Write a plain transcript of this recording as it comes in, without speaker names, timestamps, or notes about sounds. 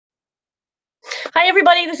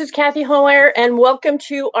everybody, this is Cathy Hoyer, and welcome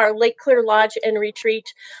to our Lake Clear Lodge and Retreat.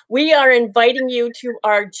 We are inviting you to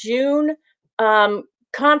our June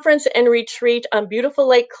conference and retreat on beautiful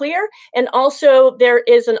Lake Clear, and also there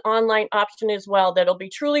is an online option as well that'll be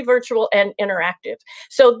truly virtual and interactive.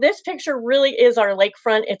 So this picture really is our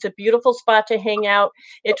lakefront. It's a beautiful spot to hang out.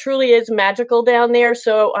 It truly is magical down there,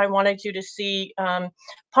 so I wanted you to see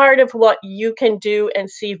part of what you can do and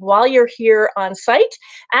see while you're here on site.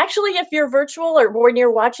 Actually, if you're virtual or when you're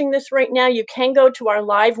watching this right now, you can go to our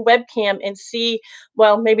live webcam and see,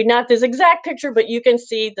 well, maybe not this exact picture, but you can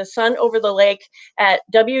see the sun over the lake at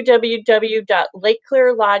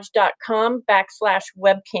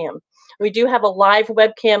www.lakeclearlodge.com/webcam. We do have a live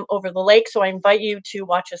webcam over the lake, so I invite you to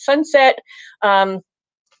watch a sunset.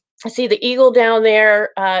 I see the eagle down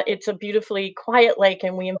there. It's a beautifully quiet lake,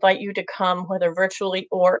 and we invite you to come, whether virtually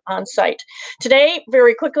or on site. Today,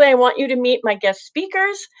 very quickly, I want you to meet my guest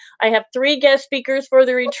speakers. I have 3 guest speakers for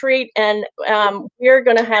the retreat, and we're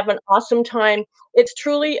going to have an awesome time. It's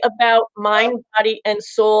truly about mind, body, and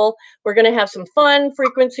soul. We're going to have some fun,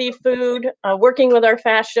 frequency, food, working with our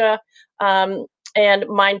fascia, and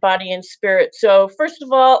mind, body, and spirit. So first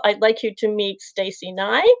of all, I'd like you to meet Stacy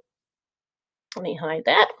Nye. Let me hide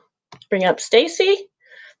that. Bring up Stacy.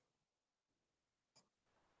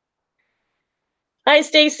 Hi,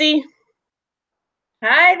 Stacy.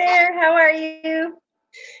 Hi there. How are you?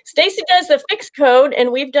 Stacy does the fixed code, and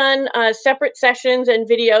we've done separate sessions and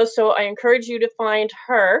videos, so I encourage you to find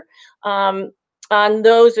her on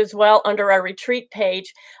those as well under our retreat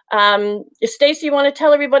page. Stacy, you want to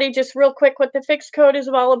tell everybody just real quick what the fixed code is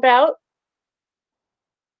all about?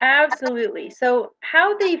 Absolutely. So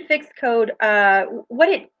how the fixed code, what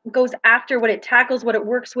it goes after, what it tackles, what it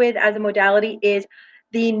works with as a modality is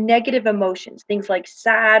the negative emotions, things like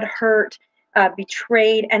sad, hurt,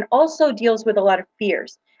 betrayed, and also deals with a lot of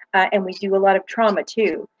fears. And we do a lot of trauma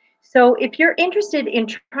too. So if you're interested in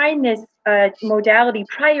trying this modality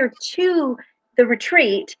prior to the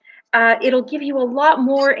retreat, it'll give you a lot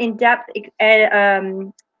more in-depth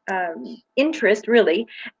interest, really,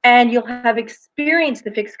 and you'll have experienced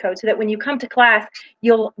the fixed code so that when you come to class,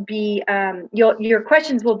 you'll be your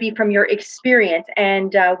questions will be from your experience,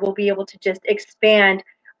 and we'll be able to just expand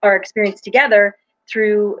our experience together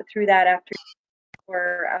through that after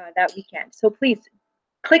or that weekend. So please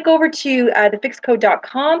click over to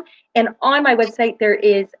thefixedcode.com, and on my website there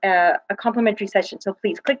is a complimentary session. So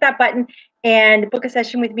please click that button and book a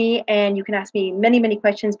session with me, and you can ask me many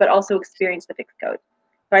questions, but also experience the fixed code.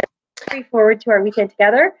 So I look forward to our weekend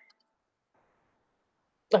together.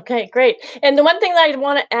 Okay, great. And the one thing that I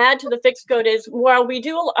want to add to the fixed code is, while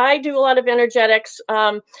I do a lot of energetics,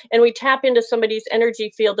 and we tap into somebody's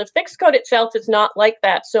energy field, the fixed code itself is not like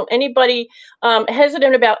that. So anybody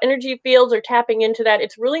hesitant about energy fields or tapping into that,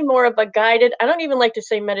 it's really more of a guided, I don't even like to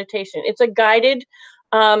say meditation. It's a guided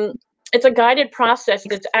process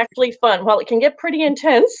that's actually fun. While it can get pretty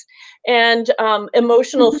intense and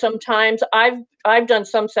emotional sometimes, I've done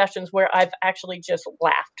some sessions where I've actually just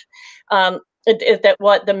laughed.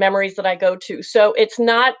 What the memories that I go to. So it's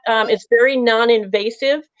not, it's very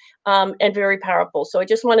non-invasive and very powerful. So I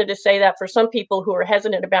just wanted to say that for some people who are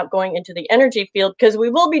hesitant about going into the energy field, because we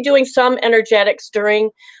will be doing some energetics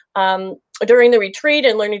during the retreat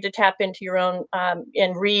and learning to tap into your own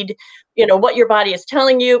and read, what your body is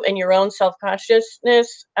telling you and your own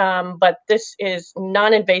self-consciousness. But this is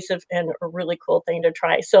non-invasive and a really cool thing to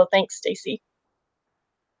try. So thanks, Stacy.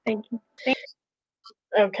 Thank you.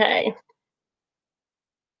 Okay.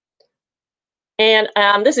 And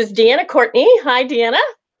this is Deanna Courtney. Hi, Deanna.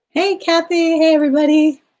 Hey, Cathy. Hey,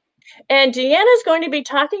 everybody. And Deanna is going to be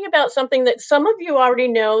talking about something that some of you already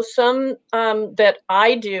know, some that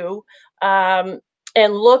I do, and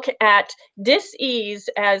look at dis-ease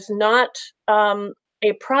as not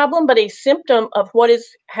a problem, but a symptom of what is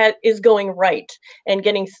going right and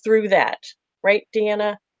getting through that. Right,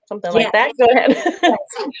 Deanna? Something like that. Go ahead. Yes.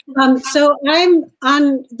 So I'm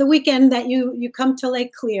on the weekend that you come to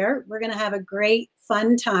Lake Clear. We're going to have a great,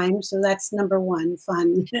 fun time. So that's number one,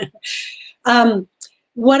 fun.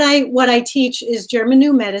 What I teach is German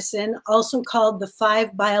New Medicine, also called the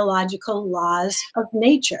 5 biological laws of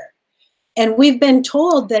nature. And we've been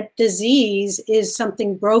told that disease is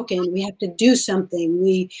something broken. We have to do something.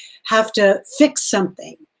 We have to fix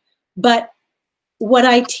something. But what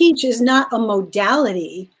I teach is not a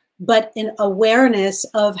modality, but an awareness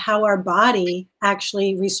of how our body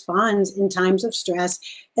actually responds in times of stress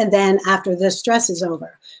and then after the stress is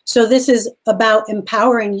over. So this is about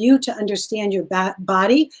empowering you to understand your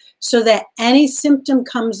body so that any symptom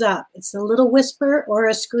comes up, it's a little whisper or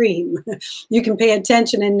a scream. You can pay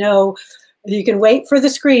attention and know You can wait for the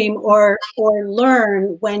scream or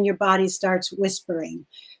learn when your body starts whispering.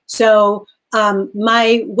 So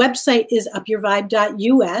my website is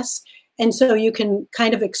upyourvibe.us, and so you can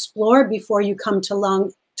kind of explore before you come to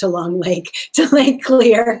Lake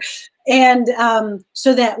Clear, and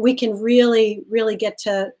so that we can really get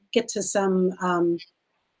to some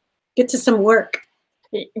work.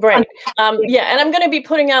 Right. Yeah, and I'm going to be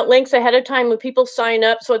putting out links ahead of time when people sign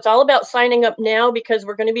up. So it's all about signing up now, because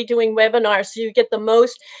we're going to be doing webinars, so you get the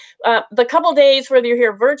most, the couple days, whether you're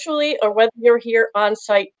here virtually or whether you're here on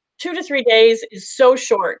site. 2 to 3 days is so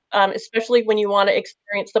short, especially when you want to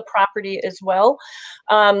experience the property as well.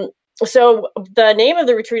 So the name of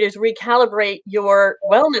the retreat is Recalibrate Your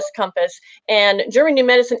Wellness Compass, and German New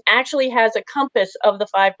Medicine actually has a compass of the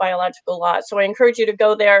 5 biological laws. So I encourage you to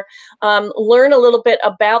go there, learn a little bit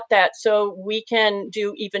about that so we can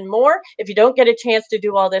do even more. If you don't get a chance to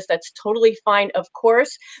do all this, that's totally fine, of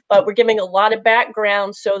course, but we're giving a lot of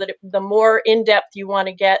background so that the more in-depth you want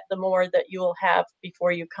to get, the more that you will have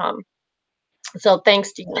before you come. So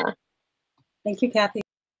thanks, Deanna. Thank you, Kathy.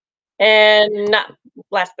 And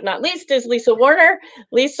last but not least is Lisa Warner.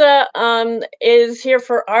 Lisa is here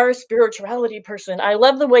for our spirituality person. I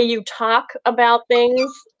love the way you talk about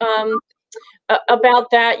things, about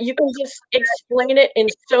that. You can just explain it in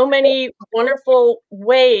so many wonderful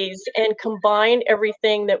ways and combine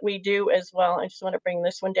everything that we do as well. I just want to bring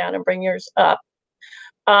this one down and bring yours up.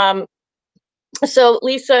 So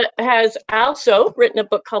Lisa has also written a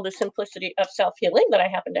book called The Simplicity of Self-Healing that I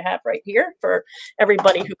happen to have right here for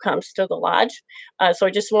everybody who comes to the lodge. So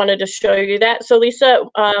I just wanted to show you that. So Lisa,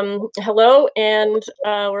 hello, and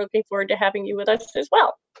we're looking forward to having you with us as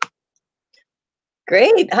well.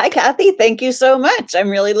 Great. Hi, Kathy. Thank you so much. I'm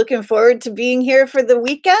really looking forward to being here for the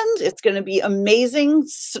weekend. It's going to be amazing,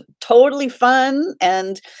 totally fun,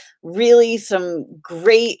 and really some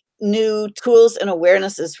great new tools and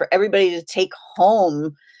awarenesses for everybody to take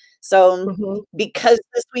home. So because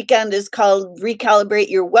this weekend is called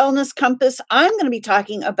Recalibrate Your Wellness Compass, I'm going to be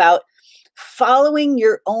talking about following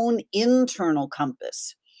your own internal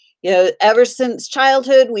compass. You know, ever since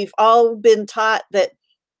childhood, we've all been taught that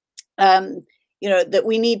you know, that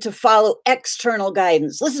we need to follow external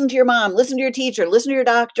guidance. Listen to your mom, listen to your teacher, listen to your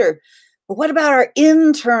doctor. But what about our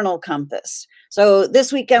internal compass? So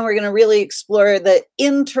this weekend, we're going to really explore the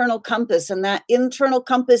internal compass, and that internal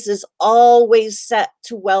compass is always set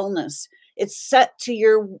to wellness. It's set to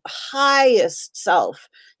your highest self,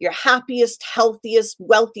 your happiest, healthiest,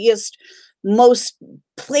 wealthiest, most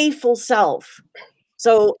playful self.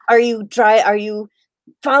 So are you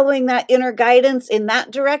following that inner guidance in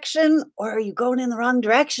that direction, or are you going in the wrong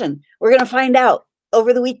direction? We're going to find out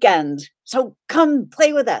over the weekend. So come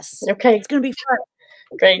play with us. Okay. It's going to be fun.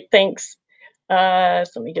 Great. Thanks. So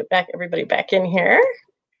let me get everybody back in here.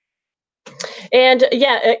 And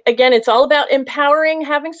yeah, again, it's all about empowering,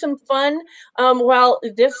 having some fun. While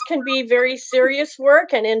this can be very serious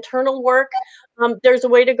work and internal work, there's a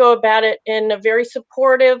way to go about it in a very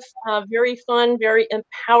supportive, very fun, very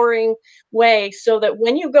empowering way, so that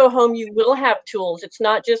when you go home, you will have tools. It's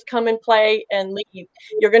not just come and play and leave.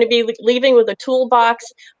 You're going to be leaving with a toolbox.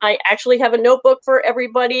 I actually have a notebook for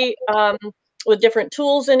everybody with different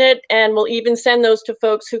tools in it, and we'll even send those to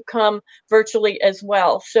folks who come virtually as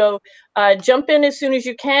well. So jump in as soon as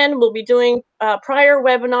you can. We'll be doing prior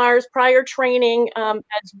webinars, prior training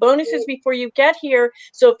as bonuses before you get here.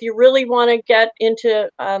 So if you really want to get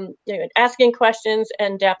into you know, asking questions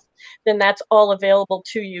and depth, then that's all available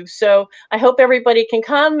to you. So I hope everybody can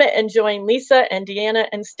come and join Lisa and Deanna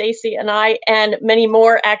and Stacy and I, and many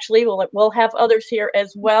more. Actually, we'll have others here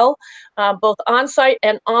as well, both on site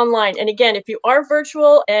and online. And again, if you are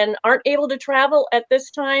virtual and aren't able to travel at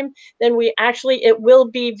this time, then it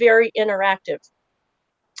will be very interactive.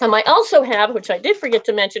 I also have, which I did forget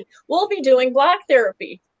to mention, we'll be doing block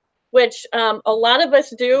therapy, which a lot of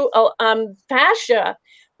us do. Fascia,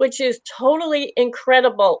 which is totally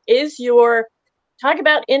incredible, is your, talk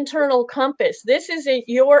about internal compass. This is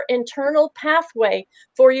your internal pathway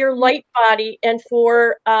for your light body and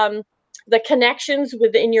for the connections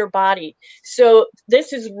within your body. So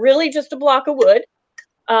this is really just a block of wood.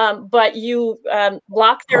 But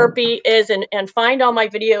block therapy is, and find all my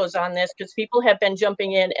videos on this, because people have been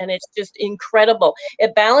jumping in, and it's just incredible.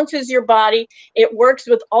 It balances your body. It works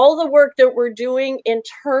with all the work that we're doing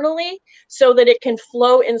internally so that it can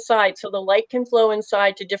flow inside. So the light can flow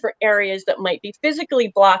inside to different areas that might be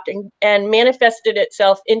physically blocked and manifested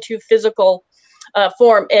itself into physical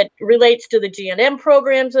form. It relates to the GNM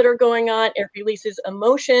programs that are going on. It releases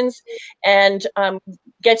emotions and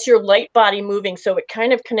gets your light body moving. So it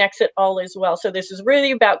kind of connects it all as well. So this is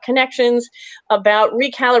really about connections, about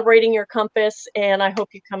recalibrating your compass. And I hope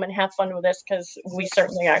you come and have fun with us, because we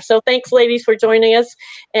certainly are. So thanks, ladies, for joining us.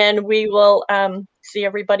 And we will see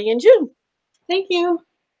everybody in June. Thank you.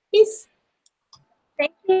 Peace.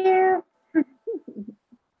 Thank you.